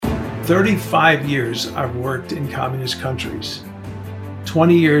35 years I've worked in communist countries,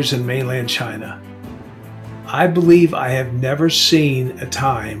 20 years in mainland China. I believe I have never seen a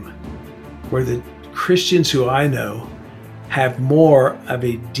time where the Christians who I know have more of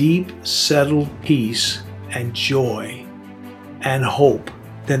a deep, settled peace and joy and hope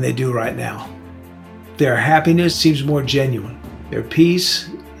than they do right now. Their happiness seems more genuine. Their peace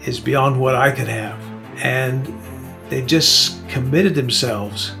is beyond what I could have. And they've just committed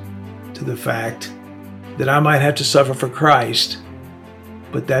themselves to the fact that I might have to suffer for Christ,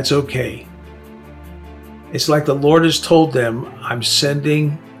 but that's okay. It's like the Lord has told them, I'm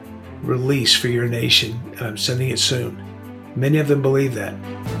sending release for your nation, and I'm sending it soon. Many of them believe that.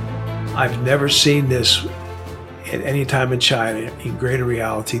 I've never seen this at any time in China in greater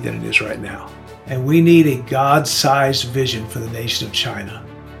reality than it is right now. And we need a God-sized vision for the nation of China.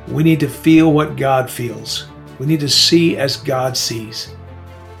 We need to feel what God feels. We need to see as God sees.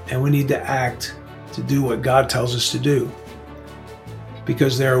 And we need to act to do what God tells us to do.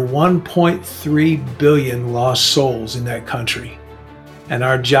 Because there are 1.3 billion lost souls in that country. And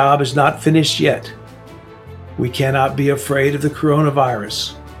our job is not finished yet. We cannot be afraid of the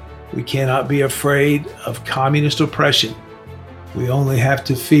coronavirus. We cannot be afraid of communist oppression. We only have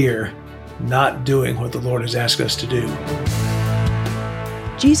to fear not doing what the Lord has asked us to do.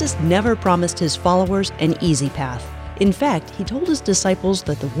 Jesus never promised his followers an easy path. In fact, he told his disciples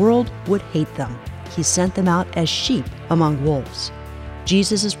that the world would hate them. He sent them out as sheep among wolves.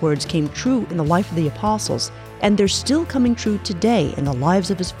 Jesus' words came true in the life of the apostles, and they're still coming true today in the lives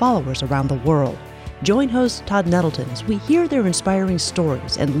of his followers around the world. Join host Todd Nettleton as we hear their inspiring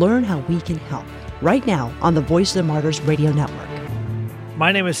stories and learn how we can help, right now on the Voice of the Martyrs Radio Network.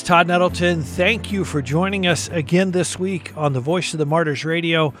 My name is Todd Nettleton. Thank you for joining us again this week on the Voice of the Martyrs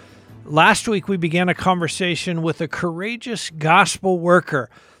Radio. Last week, we began a conversation with a courageous gospel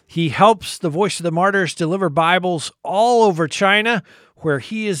worker. He helps the Voice of the Martyrs deliver Bibles all over China, where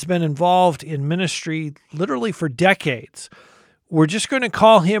he has been involved in ministry literally for decades. We're just going to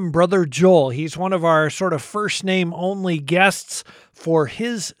call him Brother Joel. He's one of our sort of first name only guests for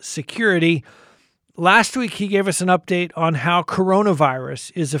his security. Last week, he gave us an update on how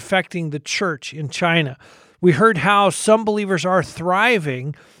coronavirus is affecting the church in China. We heard how some believers are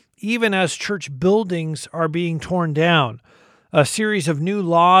thriving even as church buildings are being torn down. A series of new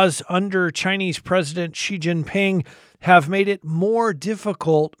laws under Chinese President Xi Jinping have made it more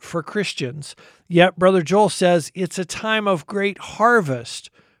difficult for Christians. Yet, Brother Joel says it's a time of great harvest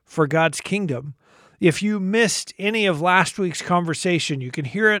for God's kingdom. If you missed any of last week's conversation, you can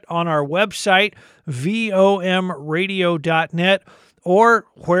hear it on our website, vomradio.net, or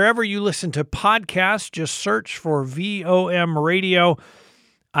wherever you listen to podcasts, just search for VOM Radio.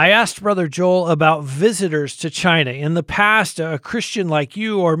 I asked Brother Joel about visitors to China. In the past, a Christian like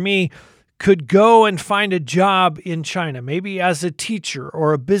you or me could go and find a job in China, maybe as a teacher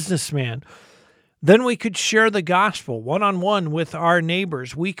or a businessman. Then we could share the gospel one-on-one with our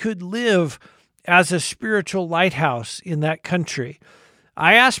neighbors. We could live as a spiritual lighthouse in that country.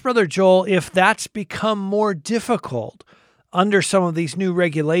 I asked Brother Joel if that's become more difficult under some of these new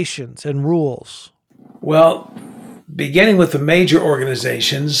regulations and rules. Well, beginning with the major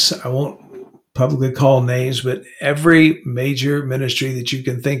organizations, I won't publicly call names, but every major ministry that you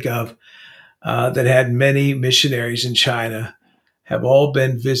can think of that had many missionaries in China have all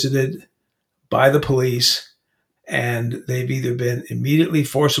been visited by the police, and they've either been immediately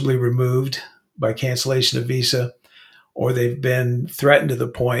forcibly removed by cancellation of visa, or they've been threatened to the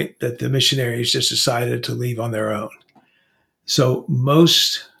point that the missionaries just decided to leave on their own. So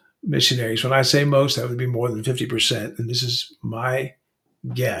most missionaries, when I say most, that would be more than 50%. And this is my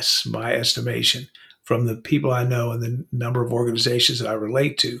guess, my estimation from the people I know and the number of organizations that I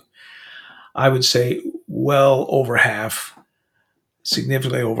relate to. I would say well over half,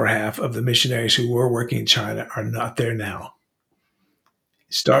 significantly over half of the missionaries who were working in China are not there now.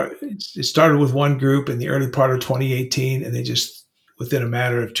 It started with one group in the early part of 2018, and they just, within a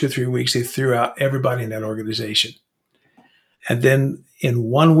matter of 2 or 3 weeks, they threw out everybody in that organization. And then in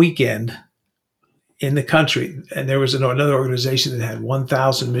one weekend in the country, and there was another organization that had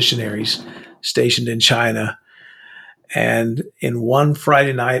 1,000 missionaries stationed in China. And in one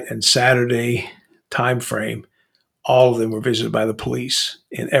Friday night and Saturday time frame, all of them were visited by the police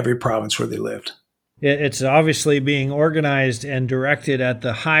in every province where they lived. It's obviously being organized and directed at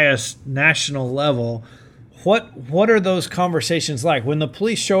the highest national level. What are those conversations like? When the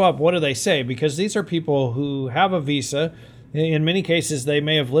police show up, what do they say? Because these are people who have a visa. In many cases, they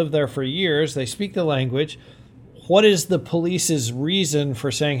may have lived there for years. They speak the language. What is the police's reason for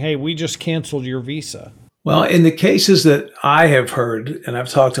saying, hey, we just canceled your visa? Well, in the cases that I have heard, and I've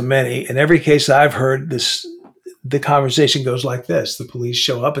talked to many, in every case I've heard this, the conversation goes like this. The police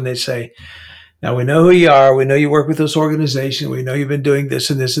show up and they say, now we know who you are. We know you work with this organization. We know you've been doing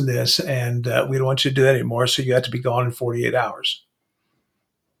this and this and this, and we don't want you to do that anymore. So you have to be gone in 48 hours.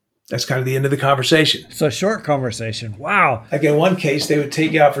 That's kind of the end of the conversation. So short conversation. Wow. Like in one case, they would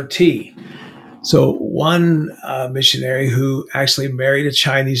take you out for tea. So one missionary who actually married a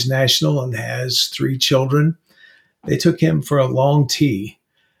Chinese national and has 3 children, they took him for a long tea.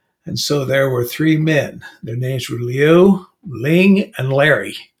 And so there were 3 men. Their names were Liu, Ling, and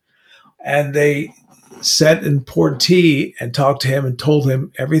Larry. And they sat and poured tea and talked to him and told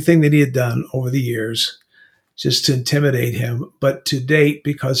him everything that he had done over the years just to intimidate him. But to date,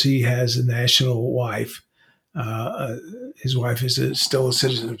 because he has a national wife, his wife is still a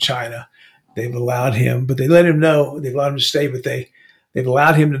citizen of China, they've allowed him, but they let him know, they've allowed him to stay, but they've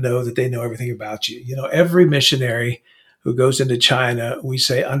allowed him to know that they know everything about you. You know, every missionary who goes into China, we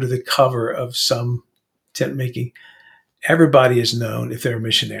say under the cover of some tent making, everybody is known if they're a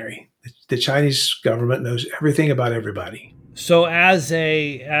missionary. The Chinese government knows everything about everybody. So as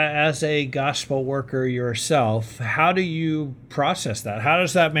a gospel worker yourself, how do you process that? How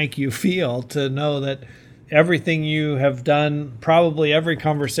does that make you feel to know that everything you have done, probably every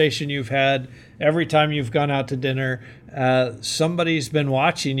conversation you've had, every time you've gone out to dinner, somebody's been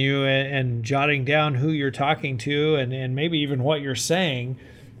watching you and jotting down who you're talking to and maybe even what you're saying?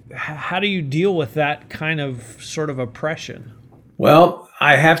 How do you deal with that kind of sort of oppression? Well,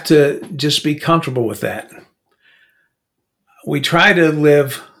 I have to just be comfortable with that. We try to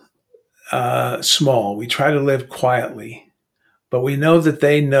live small. We try to live quietly, but we know that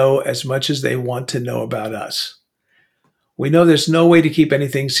they know as much as they want to know about us. We know there's no way to keep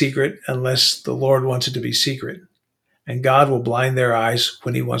anything secret unless the Lord wants it to be secret, and God will blind their eyes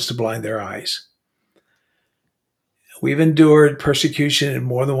when he wants to blind their eyes. We've endured persecution in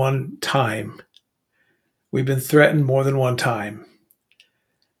more than one time. We've been threatened more than one time.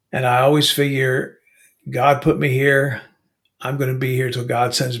 And I always figure, God put me here. I'm going to be here till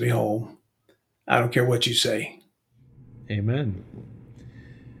God sends me home. I don't care what you say. Amen.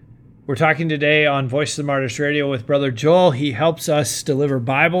 We're talking today on Voice of the Martyrs Radio with Brother Joel. He helps us deliver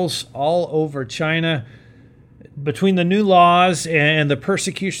Bibles all over China. Between the new laws and the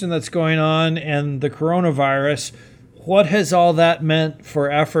persecution that's going on and the coronavirus, what has all that meant for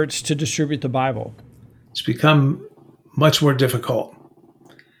efforts to distribute the Bible? It's become much more difficult.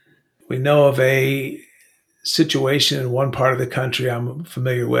 We know of a situation in one part of the country I'm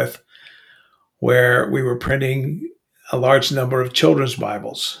familiar with where we were printing a large number of children's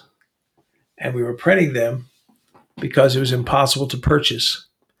Bibles. And we were printing them because it was impossible to purchase.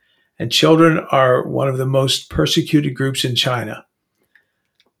 And children are one of the most persecuted groups in China.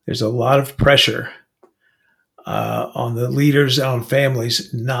 There's a lot of pressure on the leaders and on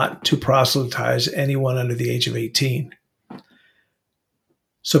families not to proselytize anyone under the age of 18.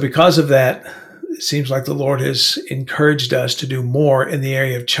 So because of that, it seems like the Lord has encouraged us to do more in the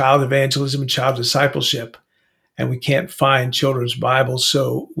area of child evangelism and child discipleship. And we can't find children's Bibles,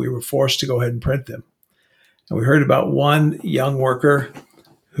 so we were forced to go ahead and print them. And we heard about one young worker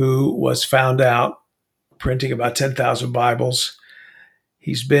who was found out printing about 10,000 Bibles.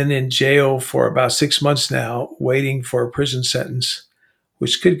 He's been in jail for about 6 months now, waiting for a prison sentence,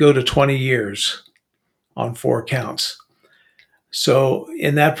 which could go to 20 years on 4 counts. So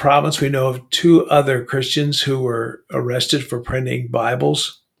in that province, we know of 2 other Christians who were arrested for printing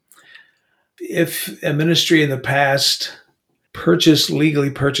Bibles. If a ministry in the past legally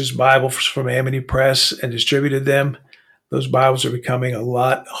purchased Bibles from Amity Press and distributed them, those Bibles are becoming a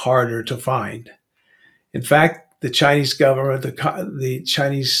lot harder to find. In fact, the Chinese government, the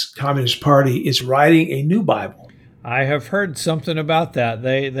Chinese Communist Party, is writing a new Bible. I have heard something about that.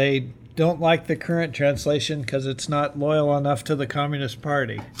 They don't like the current translation because it's not loyal enough to the Communist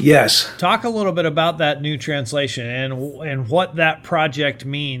Party. Yes. Talk a little bit about that new translation and what that project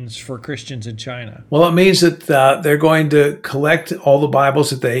means for Christians in China. Well, it means that they're going to collect all the Bibles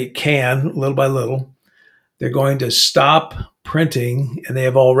that they can, little by little. They're going to stop printing, and they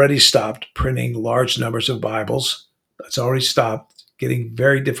have already stopped printing large numbers of Bibles. It's already stopped, getting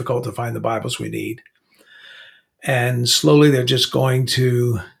very difficult to find the Bibles we need. And slowly they're just going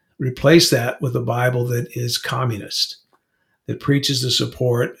to replace that with a Bible that is communist, that preaches the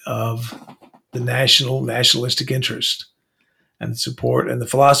support of the nationalistic interest and the support and the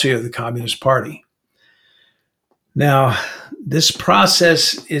philosophy of the Communist Party. Now, this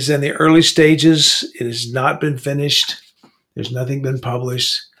process is in the early stages. It has not been finished. There's nothing been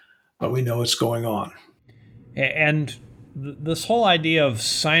published, but we know it's going on. And this whole idea of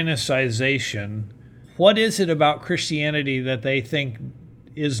sinicization, What is it about Christianity that they think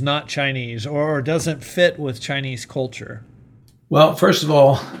is not Chinese or doesn't fit with Chinese culture? Well, first of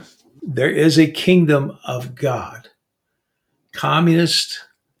all, there is a kingdom of God. Communists,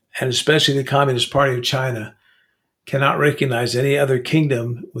 and especially the Communist Party of China, cannot recognize any other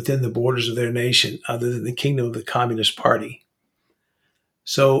kingdom within the borders of their nation other than the kingdom of the Communist Party.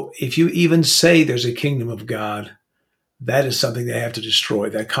 So if you even say there's a kingdom of God, that is something they have to destroy.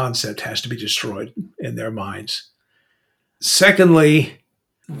 That concept has to be destroyed in their minds. Secondly,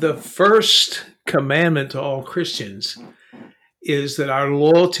 the first commandment to all Christians is that our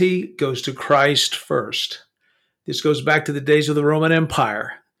loyalty goes to Christ first. This goes back to the days of the Roman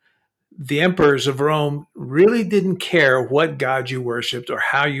Empire. The emperors of Rome really didn't care what God you worshiped or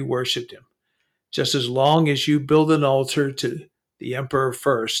how you worshiped him, just as long as you build an altar to the emperor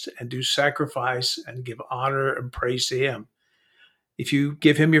first and do sacrifice and give honor and praise to him. If you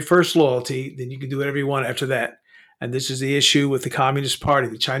give him your first loyalty, then you can do whatever you want after that. And this is the issue with the Communist Party,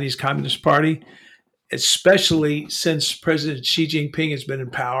 the Chinese Communist Party, especially since President Xi Jinping has been in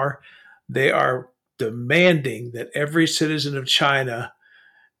power. They are demanding that every citizen of China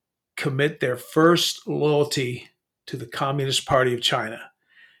commit their first loyalty to the Communist Party of China.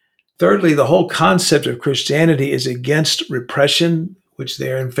 Thirdly, the whole concept of Christianity is against repression, which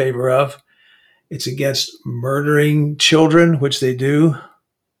they're in favor of. It's against murdering children, which they do.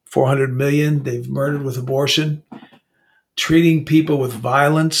 400 million they've murdered with abortion. Treating people with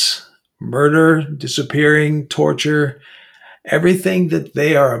violence, murder, disappearing, torture, everything that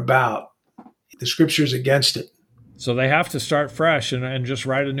they are about. The scripture is against it. So they have to start fresh and just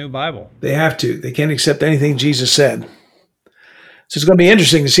write a new Bible. They have to. They can't accept anything Jesus said. So it's going to be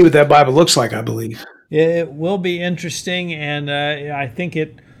interesting to see what that Bible looks like, I believe. It will be interesting, and I think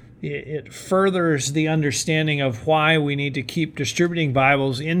it furthers the understanding of why we need to keep distributing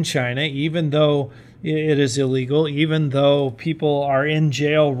Bibles in China, even though it is illegal, even though people are in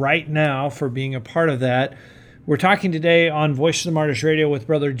jail right now for being a part of that. We're talking today on Voice of the Martyrs Radio with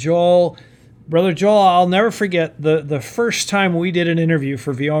Brother Joel. Brother Joel, I'll never forget the first time we did an interview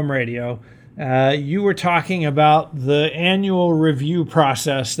for VOM Radio. You were talking about the annual review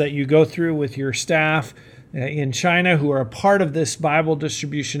process that you go through with your staff in China who are a part of this Bible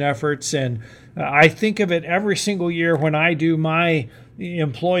distribution efforts. And I think of it every single year when I do my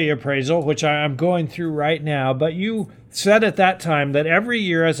employee appraisal, which I'm going through right now. But you said at that time that every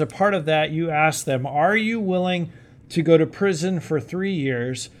year as a part of that, you ask them, are you willing to go to prison for 3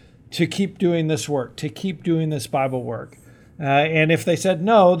 years to keep doing this work, to keep doing this Bible work? And if they said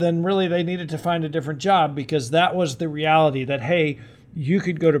no, then really they needed to find a different job, because that was the reality that, hey, you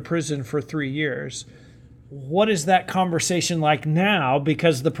could go to prison for 3 years. What is that conversation like now?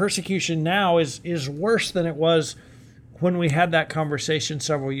 Because the persecution now is worse than it was when we had that conversation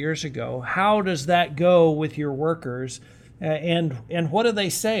several years ago. How does that go with your workers? And what do they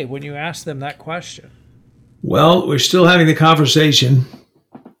say when you ask them that question? Well, we're still having the conversation.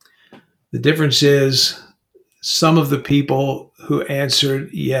 The difference is some of the people who answered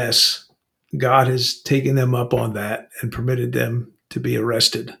yes, God has taken them up on that and permitted them to be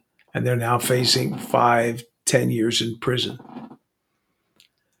arrested. And they're now facing 5-10 years in prison.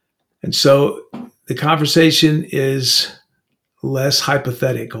 And so the conversation is less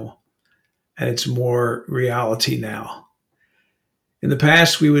hypothetical and it's more reality now. In the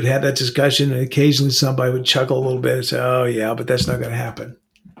past, we would have that discussion and occasionally somebody would chuckle a little bit and say, oh yeah, but that's not going to happen.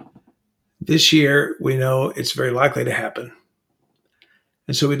 This year, we know it's very likely to happen.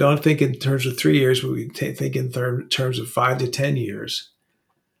 And so we don't think in terms of 3 years, but we think in terms of 5 to 10 years.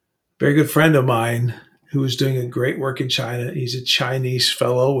 A very good friend of mine who is doing a great work in China, he's a Chinese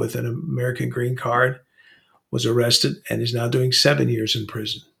fellow with an American green card, was arrested and is now doing 7 years in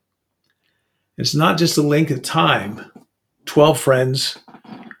prison. It's not just the length of time. 12 friends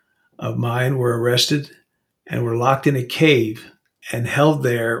of mine were arrested and were locked in a cave and held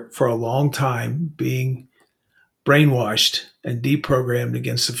there for a long time, being brainwashed and deprogrammed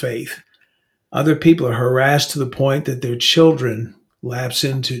against the faith. Other people are harassed to the point that their children lapse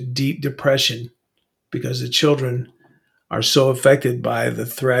into deep depression because the children are so affected by the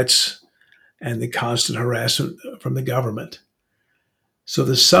threats and the constant harassment from the government. So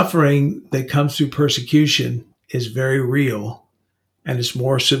the suffering that comes through persecution is very real, and it's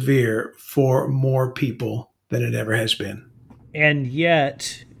more severe for more people than it ever has been. And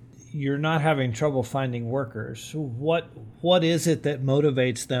yet, you're not having trouble finding workers. What is it that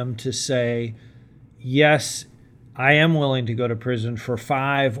motivates them to say, yes, I am willing to go to prison for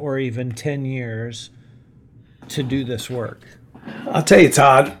 5 or even 10 years to do this work? I'll tell you,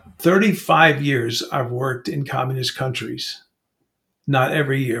 Todd, 35 years I've worked in communist countries. Not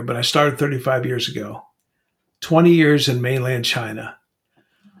every year, but I started 35 years ago. 20 years in mainland China,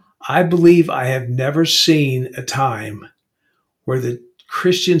 I believe I have never seen a time where the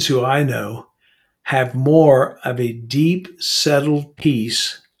Christians who I know have more of a deep, settled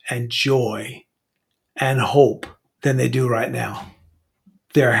peace and joy and hope than they do right now.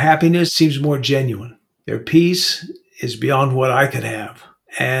 Their happiness seems more genuine. Their peace is beyond what I could have.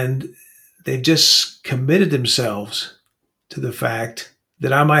 And they've just committed themselves to the fact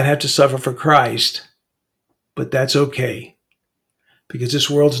that I might have to suffer for Christ, but that's okay. Because this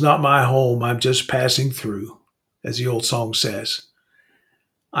world's not my home. I'm just passing through, as the old song says.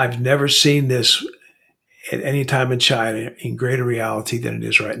 I've never seen this at any time in China in greater reality than it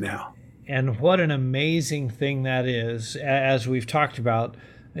is right now. And what an amazing thing that is, as we've talked about,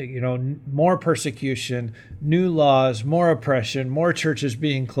 more persecution, new laws, more oppression, more churches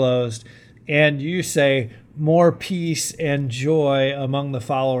being closed, and you say more peace and joy among the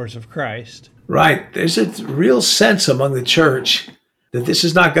followers of Christ. Right. There's a real sense among the church that this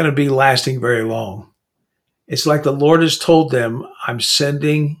is not going to be lasting very long. It's like the Lord has told them, I'm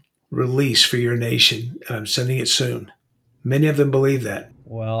sending release for your nation, and I'm sending it soon. Many of them believe that.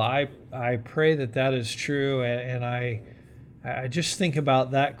 Well, I pray that is true, and I just think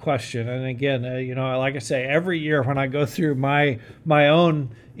about that question. And again, like I say, every year when I go through my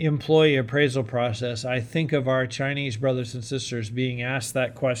own employee appraisal process, I think of our Chinese brothers and sisters being asked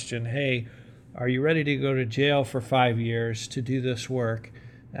that question, hey, are you ready to go to jail for 5 years to do this work?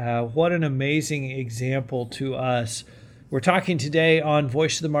 What an amazing example to us. We're talking today on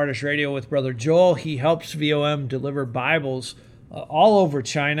Voice of the Martyrs Radio with Brother Joel. He helps VOM deliver Bibles all over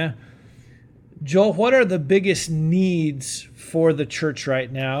China. Joel, what are the biggest needs for the church right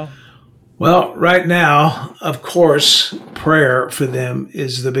now? Well, right now, of course, prayer for them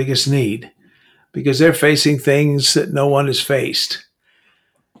is the biggest need because they're facing things that no one has faced.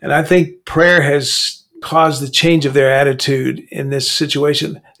 And I think prayer has caused the change of their attitude in this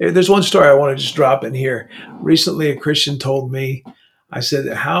situation. There's one story I want to just drop in here. Recently, a Christian told me, I said,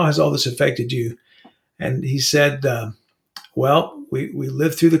 how has all this affected you? And he said, well, we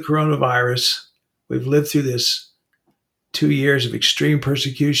lived through the coronavirus. We've lived through this 2 years of extreme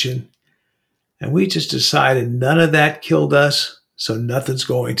persecution. And we just decided none of that killed us, so nothing's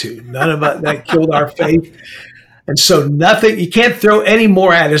going to. None of that killed our faith. And so nothing, you can't throw any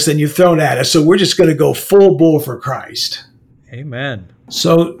more at us than you've thrown at us. So we're just going to go full bore for Christ. Amen.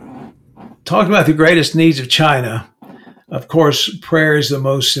 So talking about the greatest needs of China, of course, prayer is the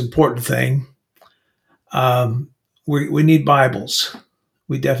most important thing. We need Bibles.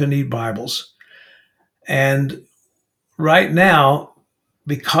 We definitely need Bibles. And right now,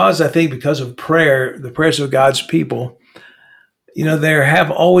 because of prayer, the prayers of God's people, there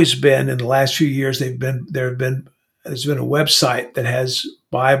have always been in the last few years, there's been a website that has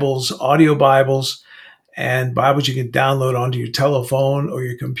Bibles, audio Bibles, and Bibles you can download onto your telephone or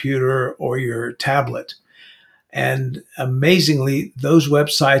your computer or your tablet. And amazingly, those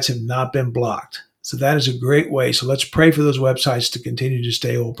websites have not been blocked. So that is a great way. So let's pray for those websites to continue to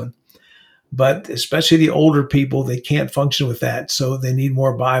stay open. But especially the older people, they can't function with that. So they need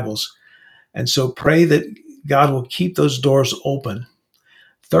more Bibles. And so pray that God will keep those doors open.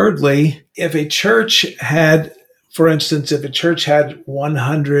 Thirdly, if a church had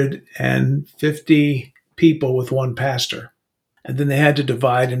 150 people with one pastor, and then they had to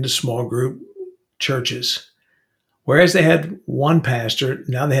divide into small group churches, whereas they had one pastor,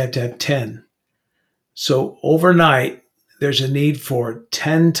 now they have to have 10. So overnight, there's a need for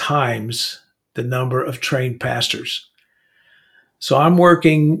 10 times the number of trained pastors. So I'm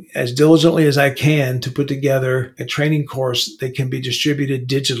working as diligently as I can to put together a training course that can be distributed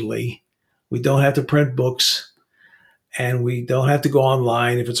digitally. We don't have to print books and we don't have to go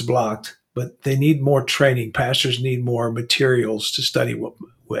online if it's blocked, but they need more training. Pastors need more materials to study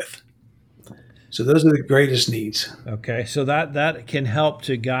with. So those are the greatest needs. Okay, so that can help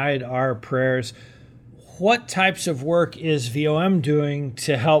to guide our prayers. What types of work is VOM doing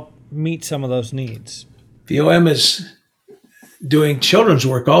to help meet some of those needs? VOM is doing children's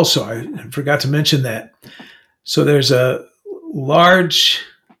work also. I forgot to mention that. So there's a large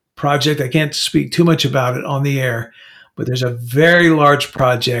project. I can't speak too much about it on the air, but there's a very large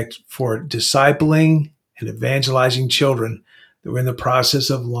project for discipling and evangelizing children that we're in the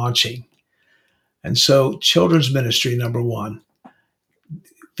process of launching. And so children's ministry, number one.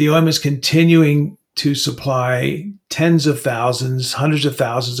 VOM is continuing to supply tens of thousands, hundreds of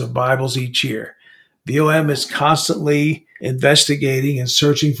thousands of Bibles each year. VOM is constantly investigating and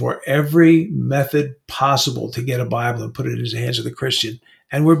searching for every method possible to get a Bible and put it in the hands of the Christian.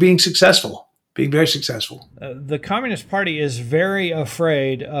 And we're being successful, being very successful. The Communist Party is very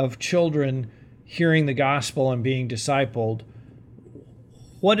afraid of children hearing the gospel and being discipled.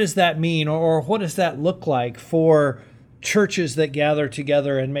 What does that mean, or what does that look like for churches that gather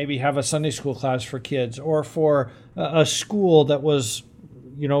together and maybe have a Sunday school class for kids, or for a school that was,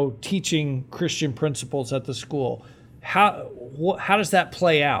 teaching Christian principles at the school? How does that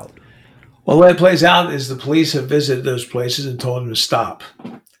play out? Well, the way it plays out is the police have visited those places and told them to stop.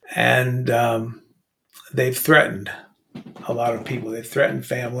 And they've threatened a lot of people. They've threatened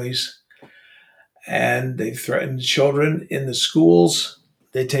families, and they've threatened children in the schools.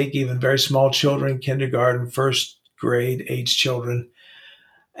 They take even very small children, kindergarten, first grade age children.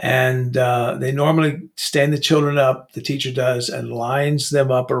 And they normally stand the children up, the teacher does, and lines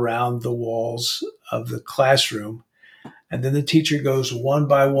them up around the walls of the classroom. And then the teacher goes one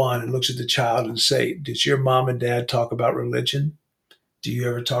by one and looks at the child and say, did your mom and dad talk about religion? Do you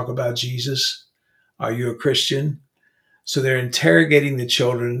ever talk about Jesus? Are you a Christian? So they're interrogating the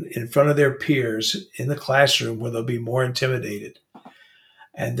children in front of their peers in the classroom where they'll be more intimidated.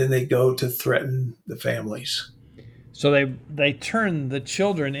 And then they go to threaten the families. So they turn the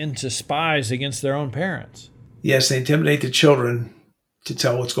children into spies against their own parents. Yes, they intimidate the children to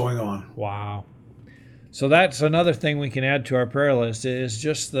tell what's going on. Wow. So that's another thing we can add to our prayer list, is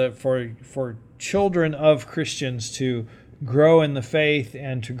just for children of Christians to grow in the faith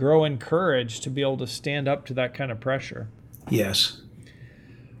and to grow in courage to be able to stand up to that kind of pressure. Yes.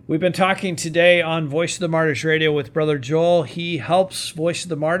 We've been talking today on Voice of the Martyrs Radio with Brother Joel. He helps Voice of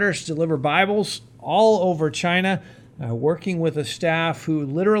the Martyrs deliver Bibles all over China, working with a staff who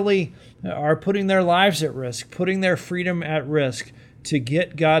literally are putting their lives at risk, putting their freedom at risk to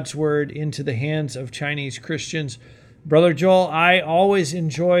get God's word into the hands of Chinese Christians. Brother Joel, I always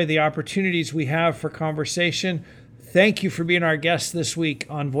enjoy the opportunities we have for conversation. Thank you for being our guest this week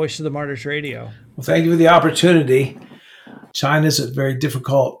on Voice of the Martyrs Radio. Well, thank you for the opportunity. China is a very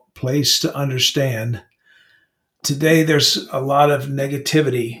difficult place to understand. Today, there's a lot of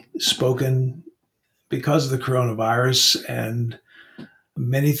negativity spoken because of the coronavirus and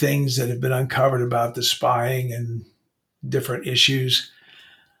many things that have been uncovered about the spying and different issues.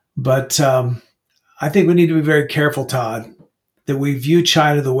 But I think we need to be very careful, Todd, that we view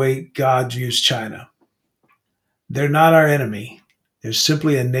China the way God views China. They're not our enemy. They're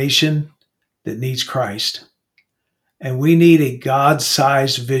simply a nation that needs Christ. And we need a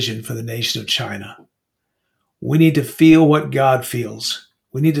God-sized vision for the nation of China. We need to feel what God feels.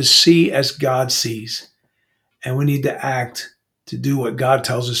 We need to see as God sees. And we need to act to do what God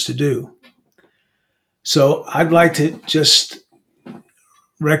tells us to do. So I'd like to just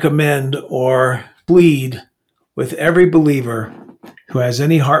recommend or plead with every believer who has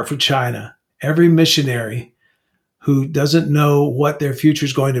any heart for China, every missionary who doesn't know what their future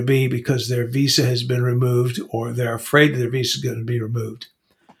is going to be because their visa has been removed or they're afraid that their visa is going to be removed.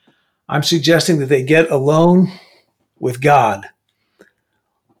 I'm suggesting that they get alone with God,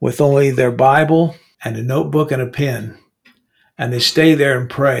 with only their Bible and a notebook and a pen, and they stay there and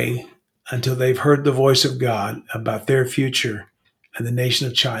pray until they've heard the voice of God about their future and the nation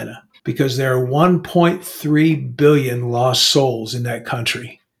of China, because there are 1.3 billion lost souls in that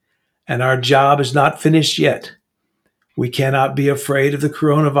country, and our job is not finished yet. We cannot be afraid of the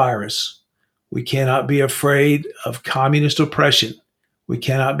coronavirus. We cannot be afraid of communist oppression. We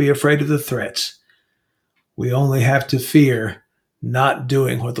cannot be afraid of the threats. We only have to fear not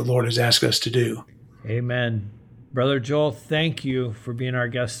doing what the Lord has asked us to do. Amen. Brother Joel, thank you for being our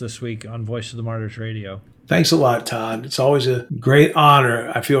guest this week on Voice of the Martyrs Radio. Thanks a lot, Todd. It's always a great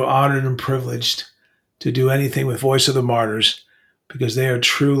honor. I feel honored and privileged to do anything with Voice of the Martyrs because they are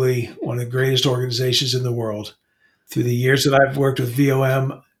truly one of the greatest organizations in the world. Through the years that I've worked with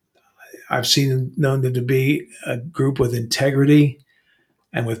VOM, I've known them to be a group with integrity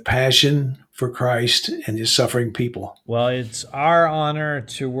and with passion for Christ and his suffering people. Well, it's our honor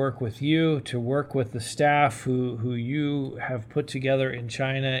to work with you, to work with the staff who you have put together in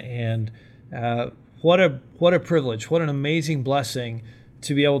China, and what a privilege, what an amazing blessing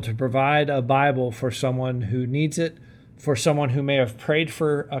to be able to provide a Bible for someone who needs it, for someone who may have prayed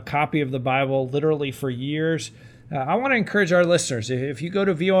for a copy of the Bible literally for years. I want to encourage our listeners, if you go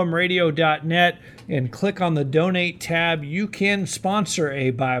to vomradio.net and click on the Donate tab, you can sponsor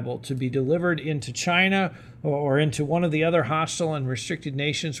a Bible to be delivered into China or into one of the other hostile and restricted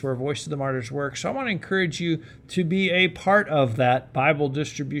nations where Voice of the Martyrs works. So I want to encourage you to be a part of that Bible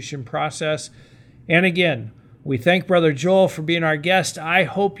distribution process. And again, we thank Brother Joel for being our guest. I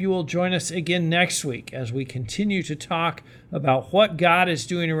hope you will join us again next week as we continue to talk about what God is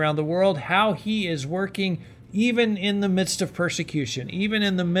doing around the world, how he is working even in the midst of persecution, even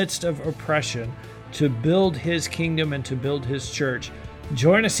in the midst of oppression, to build his kingdom and to build his church.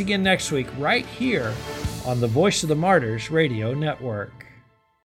 Join us again next week right here on the Voice of the Martyrs Radio Network.